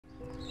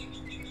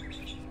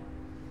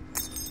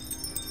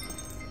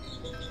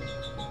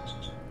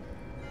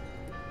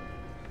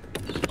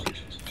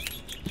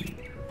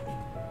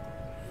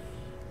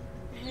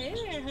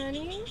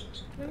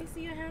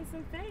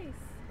some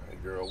face. Hey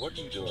girl, what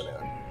are you doing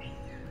out here?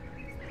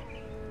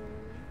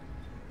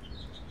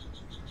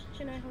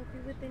 Can I help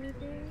you with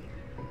anything?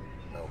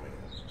 No man.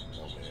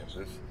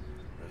 There's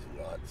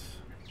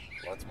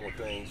lots more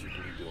things you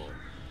can be doing.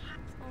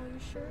 Oh, you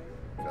sure?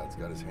 God's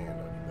got his hand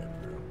on you, baby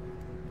girl.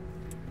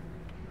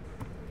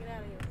 Get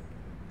out of here.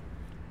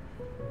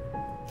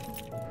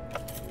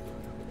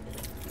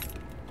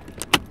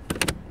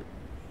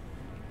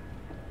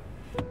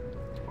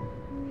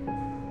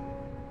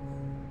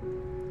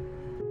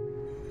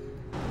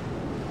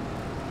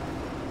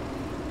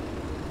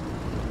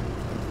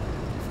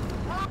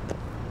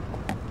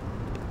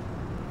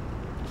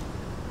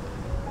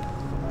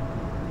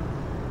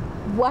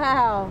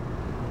 Wow,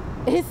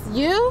 it's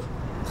you?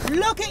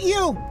 Look at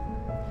you!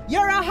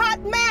 You're a hot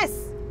mess!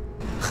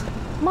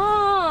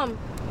 Mom,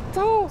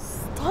 don't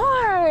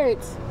start.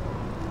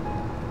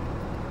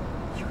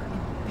 You're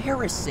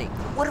embarrassing.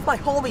 What if my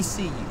homies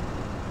see you?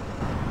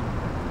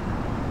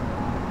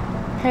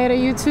 Hey to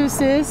you too,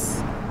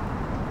 sis.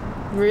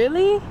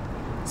 Really?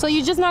 So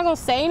you just not gonna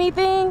say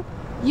anything?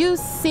 You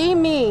see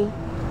me.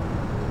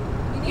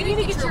 You need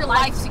to get your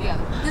life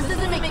together. This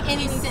doesn't make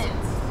any sense.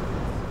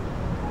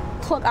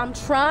 Look, I'm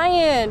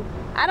trying.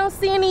 I don't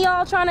see any of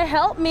y'all trying to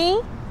help me.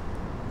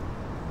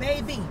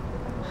 Baby,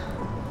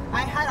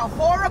 I had a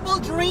horrible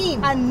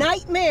dream, a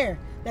nightmare,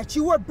 that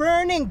you were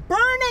burning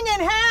in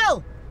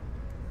hell.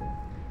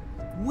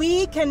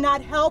 We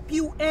cannot help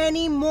you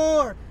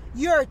anymore.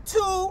 You're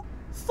too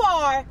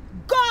far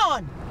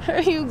gone.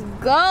 There you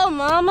go,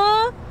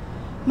 Mama.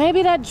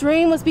 Maybe that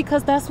dream was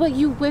because that's what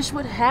you wish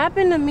would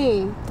happen to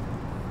me.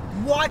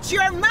 Watch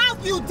your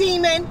mouth, you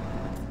demon.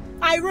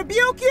 I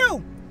rebuke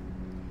you.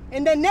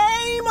 In the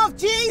name of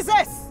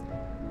Jesus.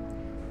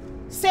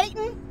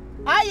 Satan,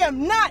 I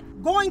am not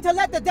going to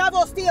let the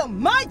devil steal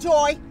my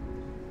joy.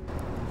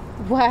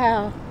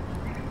 Wow.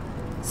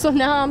 So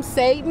now I'm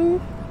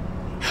Satan?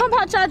 How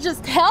about y'all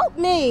just help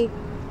me?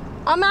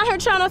 I'm out here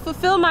trying to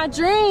fulfill my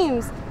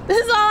dreams.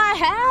 This is all I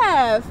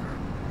have.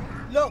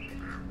 Look,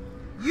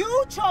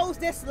 you chose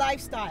this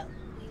lifestyle.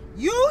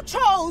 You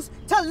chose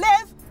to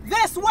live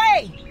this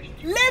way.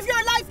 Live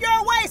your life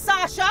your way,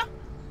 Sasha.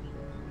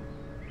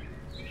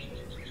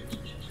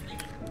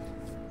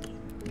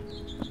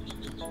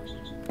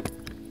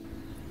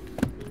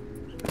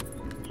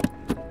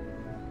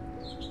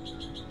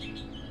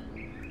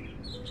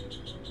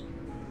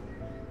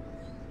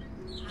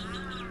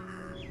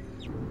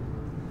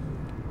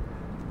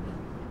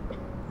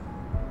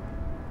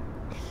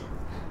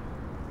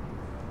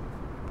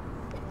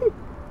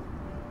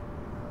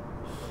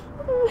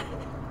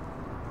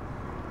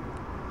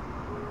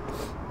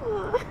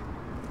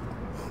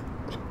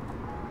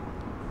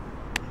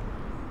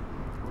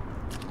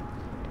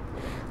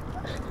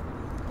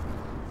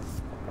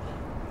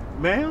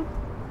 Ma'am?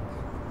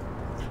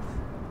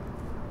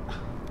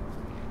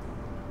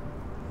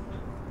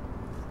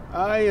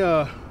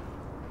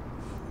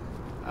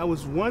 I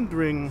was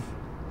wondering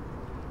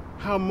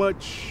how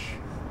much...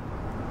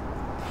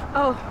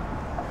 Oh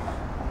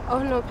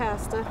no,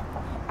 Pastor.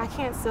 I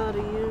can't sell to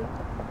you.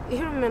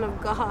 You're a man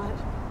of God.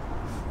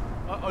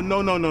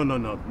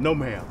 No,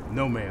 ma'am.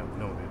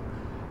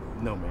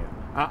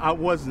 I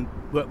wasn't,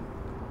 but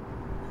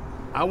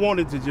I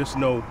wanted to just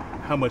know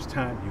how much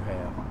time you have.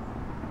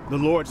 The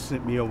Lord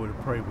sent me over to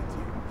pray with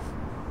you.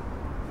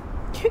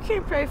 You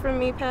can't pray for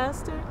me,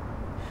 Pastor.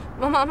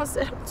 My mama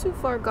said I'm too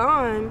far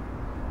gone.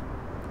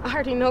 I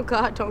already know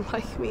God don't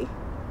like me.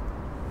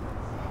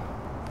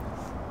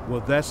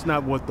 Well, that's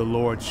not what the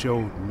Lord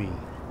showed me.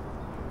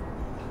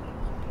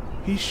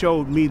 He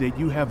showed me that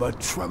you have a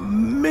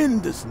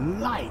tremendous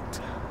light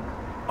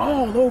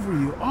all over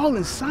you, all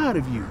inside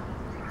of you.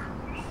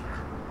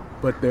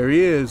 But there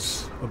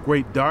is a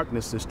great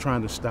darkness that's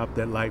trying to stop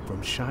that light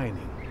from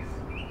shining.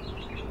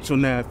 So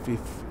now,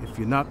 if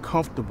you're not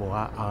comfortable,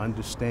 I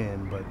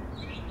understand, but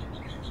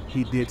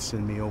he did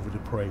send me over to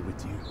pray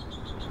with you.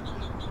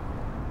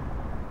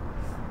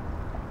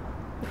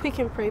 We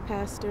can pray,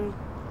 Pastor,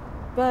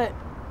 but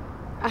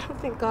I don't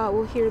think God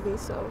will hear me,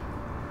 so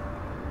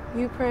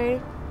you pray,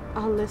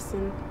 I'll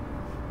listen.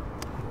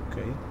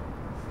 Okay.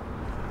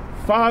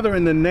 Father,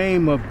 in the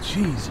name of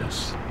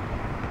Jesus,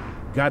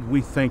 God, we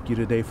thank you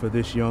today for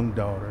this young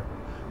daughter.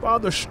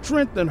 Father,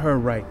 strengthen her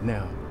right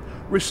now.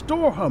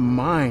 Restore her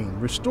mind,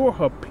 restore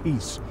her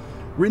peace,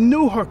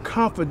 renew her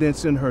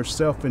confidence in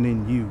herself and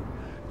in you.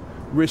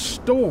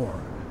 Restore,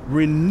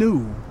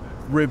 renew,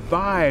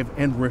 revive,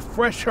 and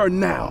refresh her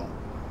now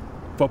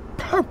for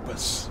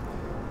purpose.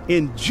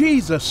 In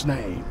Jesus'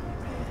 name.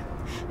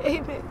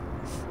 Amen.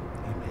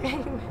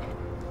 Amen.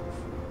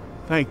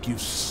 Thank you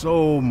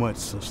so much,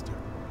 sister.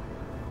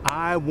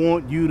 I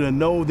want you to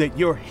know that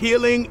your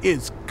healing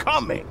is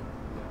coming.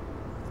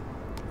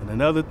 And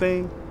another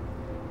thing,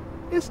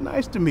 it's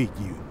nice to meet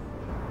you.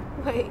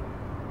 Wait,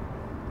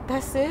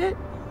 that's it?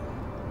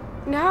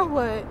 Now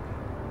what?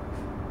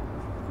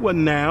 Well,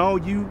 now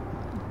you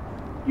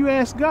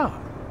ask God.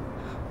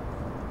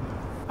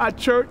 Our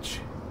church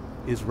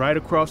is right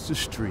across the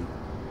street,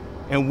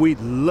 and we'd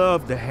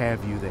love to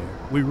have you there.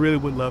 We really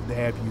would love to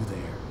have you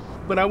there.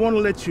 But I want to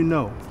let you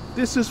know,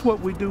 this is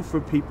what we do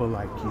for people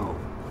like you.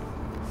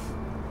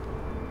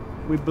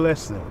 We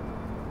bless them.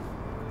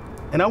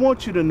 And I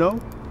want you to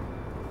know,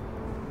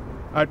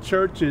 our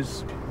church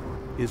is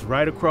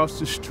right across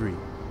the street.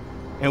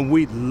 And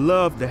we'd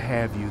love to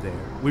have you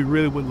there. We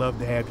really would love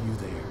to have you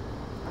there.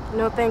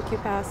 No, thank you,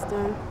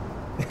 Pastor.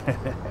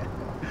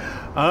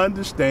 I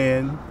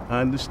understand.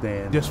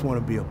 Just want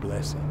to be a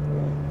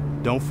blessing.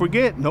 Don't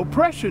forget, no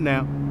pressure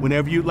now.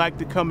 Whenever you'd like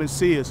to come and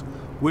see us,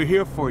 we're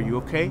here for you,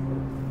 okay?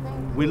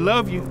 We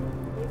love you.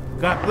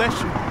 God bless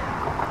you.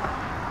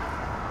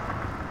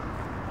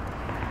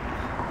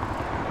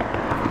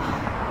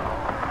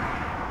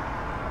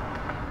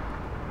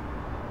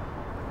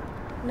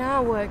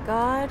 Now what,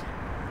 God?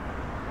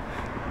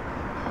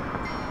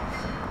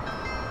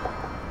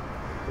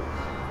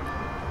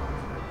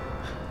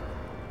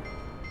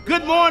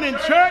 Good morning,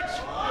 church.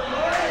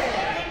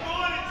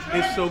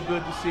 It's so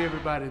good to see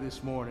everybody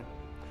this morning.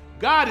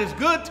 God is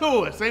good to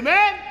us.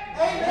 Amen?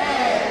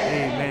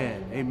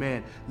 Amen.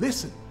 Amen.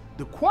 Listen,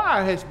 the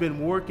choir has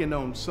been working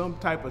on some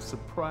type of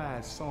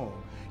surprise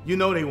song. You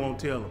know they won't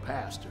tell the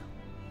pastor,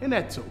 and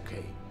that's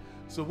okay.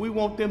 So we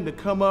want them to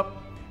come up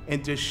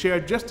and just share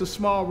just a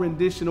small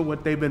rendition of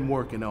what they've been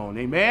working on.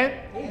 Amen?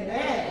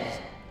 Amen.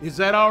 Is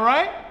that all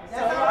right?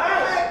 That's all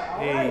right.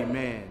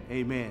 Amen.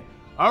 Amen.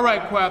 All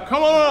right, choir,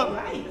 come on up. All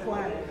right,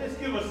 choir. Just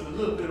give us a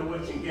little bit of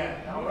what you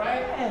got, all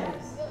right?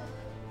 Yes.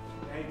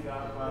 Thank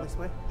God, Father. This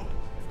way.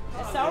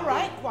 That's all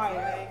right,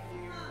 choir.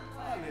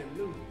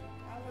 Hallelujah.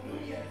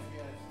 Hallelujah.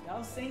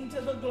 Y'all sing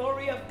to the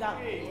glory of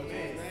God.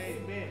 Amen.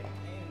 Amen.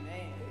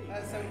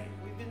 So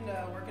we've been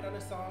working on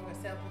a song, a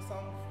sample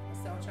song, a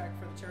soundtrack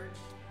for the church.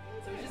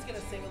 So we're just going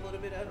to sing a little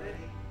bit of it.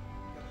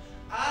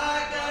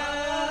 Our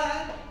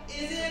God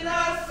is an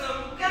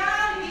awesome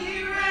God.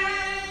 He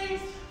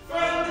reigns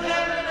from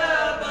heaven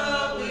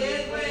above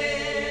with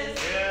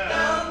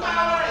wisdom,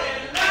 power,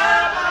 and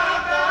love. Our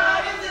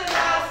God is an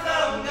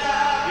awesome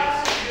God.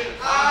 Yes, he is.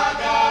 Our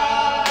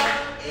God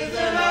is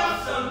an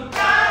awesome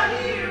God.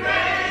 He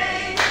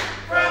reigns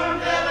from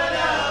heaven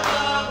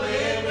above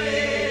with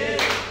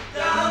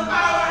wisdom,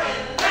 power,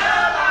 and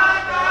love. Our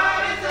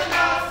God is an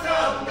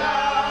awesome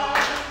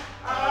God.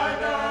 Our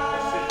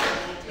God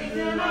is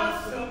an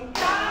awesome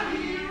God.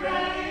 He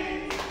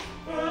reigns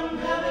from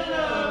heaven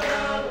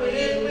above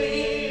with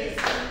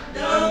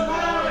wisdom,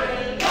 power,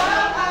 and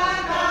love. Our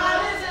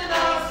God is an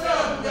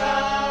awesome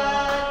God.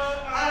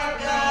 Our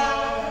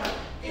God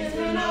is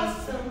an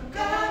awesome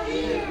God.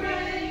 He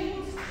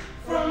reigns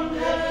from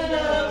heaven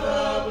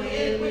above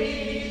with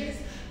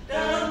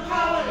wisdom,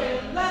 power,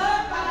 and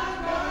love. Our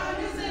God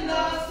is an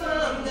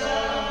awesome God.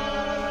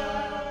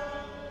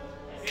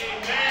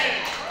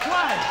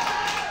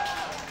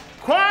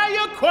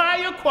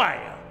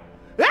 Choir.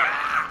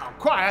 Ah!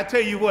 Choir, I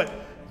tell you what,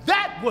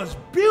 that was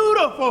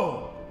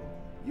beautiful.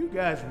 You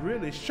guys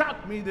really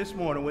shocked me this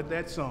morning with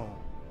that song.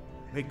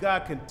 May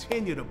God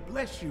continue to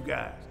bless you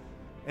guys.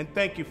 And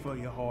thank you for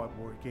your hard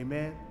work.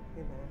 Amen?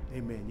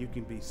 Amen. You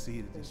can be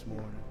seated this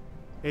morning.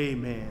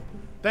 Amen.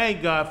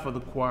 Thank God for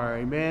the choir.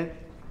 Amen.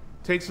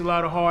 Takes a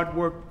lot of hard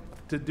work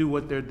to do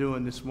what they're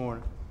doing this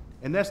morning.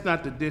 And that's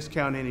not to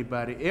discount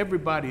anybody.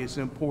 Everybody is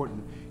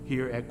important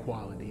here at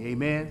Quality.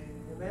 Amen?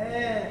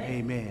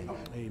 Amen.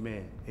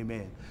 Amen.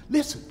 Amen.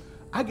 Listen,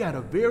 I got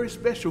a very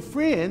special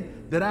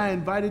friend that I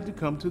invited to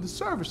come to the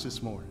service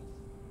this morning.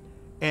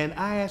 And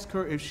I asked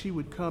her if she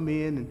would come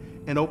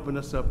in and open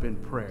us up in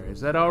prayer.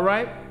 Is that all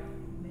right?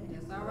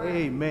 Yes, all right.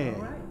 Amen.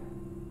 All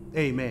right.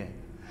 Amen.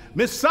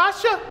 Miss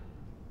Sasha,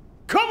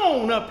 come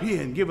on up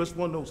here and give us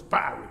one of those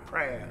fiery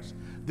prayers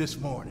this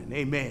morning.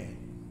 Amen.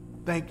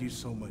 Thank you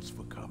so much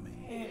for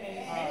coming.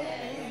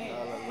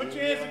 Amen. Put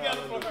your hands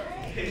together for her.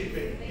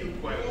 Amen. You're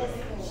quite welcome.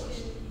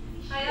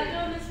 How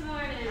y'all doing this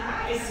morning?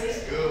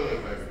 It's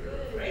good, baby girl.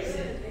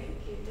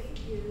 Thank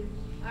you.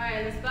 All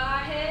right, let's bow our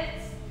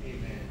heads.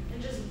 Amen. And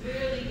just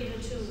really get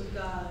in tune with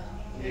God.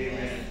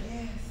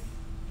 Amen.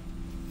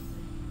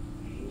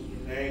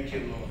 Thank you,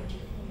 Lord.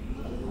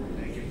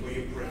 Thank you for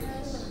your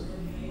presence.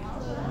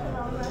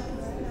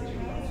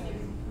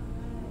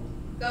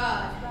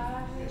 God,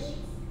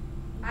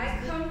 I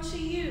come to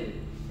you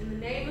in the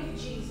name of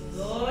Jesus.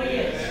 Oh,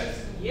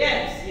 yes.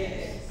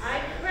 Yes. I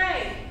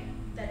pray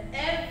that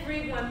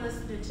everyone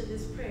listening to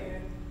this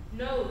prayer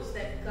knows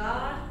that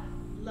God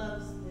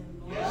loves them.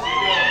 Yes,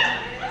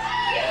 he does.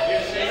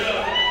 Yes, he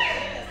does.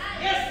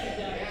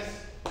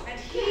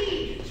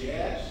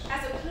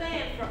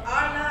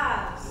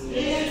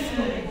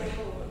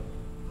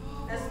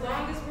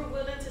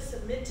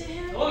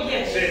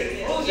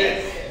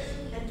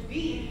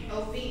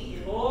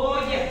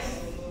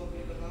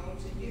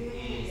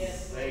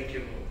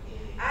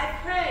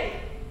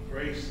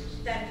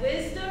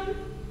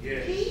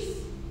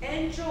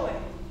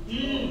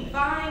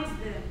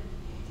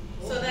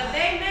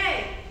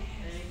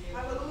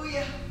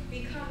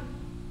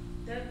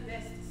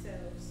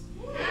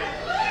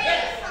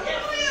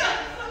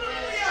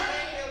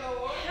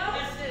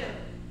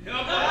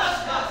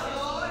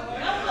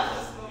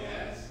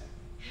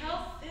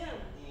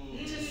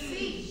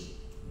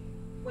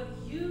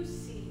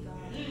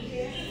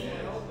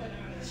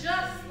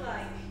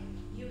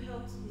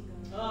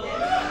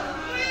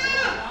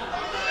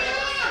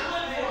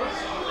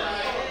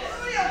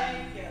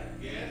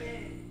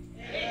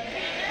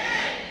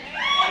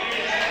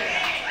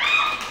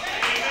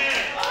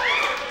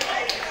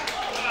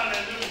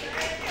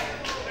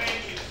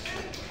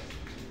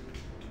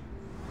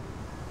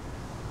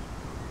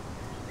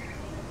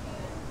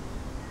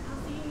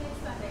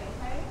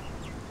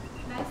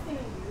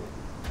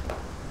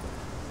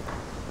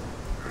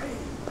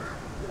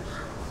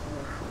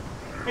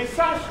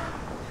 Sasha.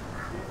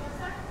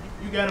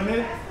 You got a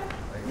minute?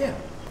 Yeah.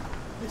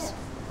 Listen,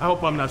 I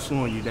hope I'm not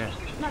slowing you down.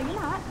 No, you're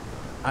not.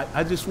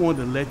 I just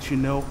wanted to let you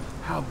know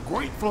how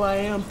grateful I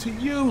am to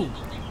you.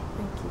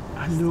 Thank you.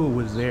 I knew it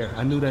was there.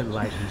 I knew that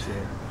light was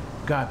there.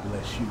 God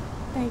bless you.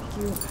 Thank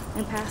you.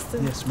 And Pastor?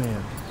 Yes,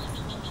 ma'am.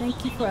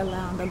 Thank you for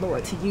allowing the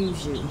Lord to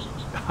use you.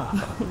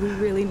 We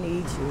really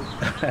need you.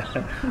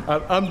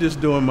 I'm just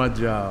doing my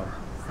job.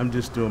 I'm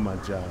just doing my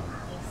job.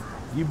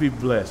 You be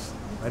blessed.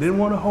 I didn't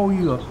want to hold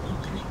you up.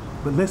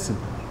 But listen,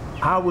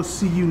 I will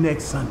see you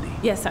next Sunday.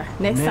 Yes, sir.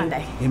 Next Amen?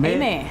 Sunday. Amen.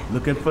 Amen.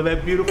 Looking for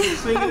that beautiful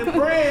singing and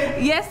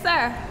praying. Yes,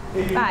 sir.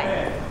 Amen.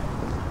 Bye.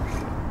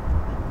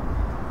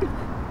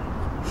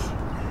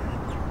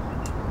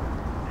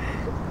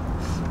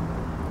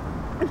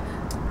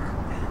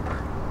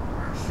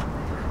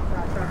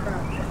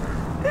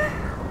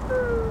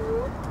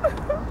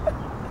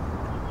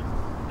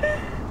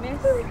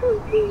 Miss,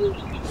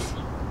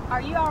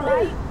 are you all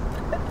right?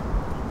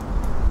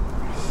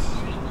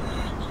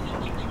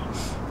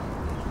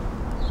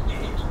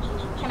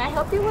 Can I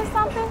help you with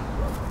something?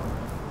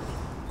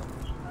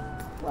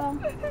 Well,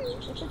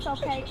 if it's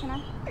okay, can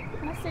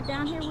I sit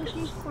down here with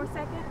you for a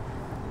second?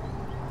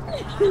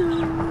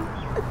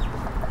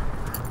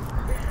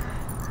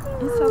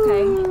 It's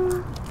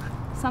okay.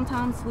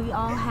 Sometimes we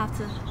all have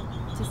to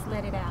just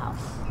let it out.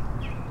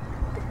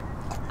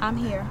 I'm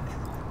here.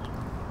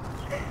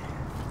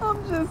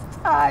 I'm just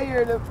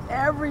tired of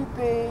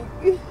everything.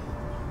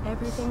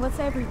 Everything? What's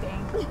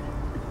everything?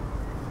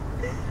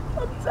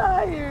 I'm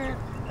tired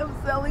of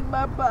selling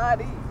my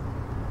body,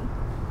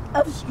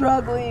 of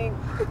struggling.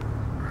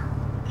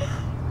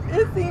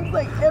 It seems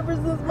like ever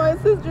since my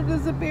sister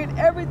disappeared,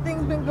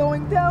 everything's been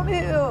going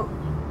downhill.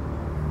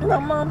 My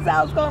mom's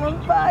house caught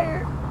on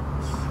fire.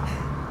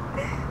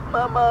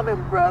 My mom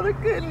and brother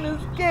couldn't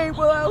escape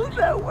while I was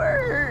at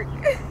work.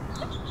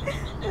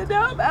 And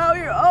now I'm out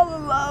here all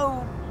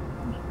alone.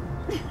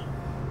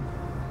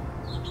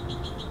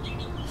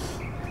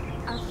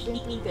 I've been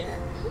through that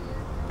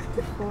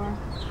before.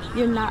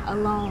 You're not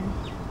alone.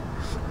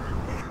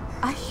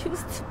 I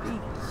used to be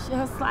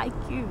just like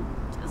you.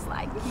 Just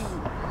like you.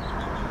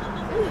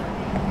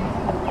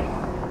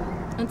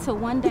 Until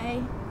one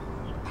day,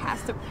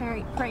 Pastor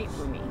prayed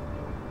for me.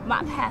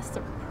 My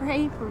pastor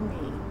prayed for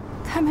me.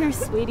 Come here,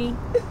 sweetie.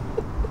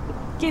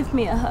 Give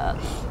me a hug.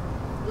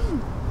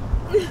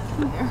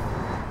 Come here.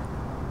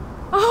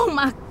 Oh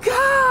my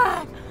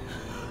God!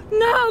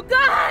 No,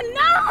 God,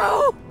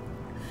 no!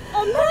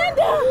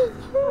 Amanda!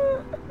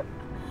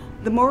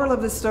 The moral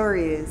of the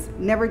story is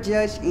never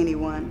judge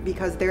anyone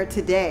because their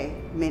today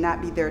may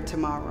not be their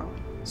tomorrow.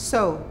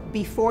 So,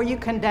 before you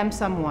condemn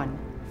someone,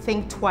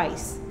 think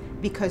twice,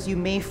 because you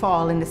may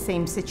fall in the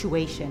same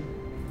situation.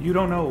 You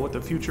don't know what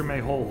the future may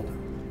hold.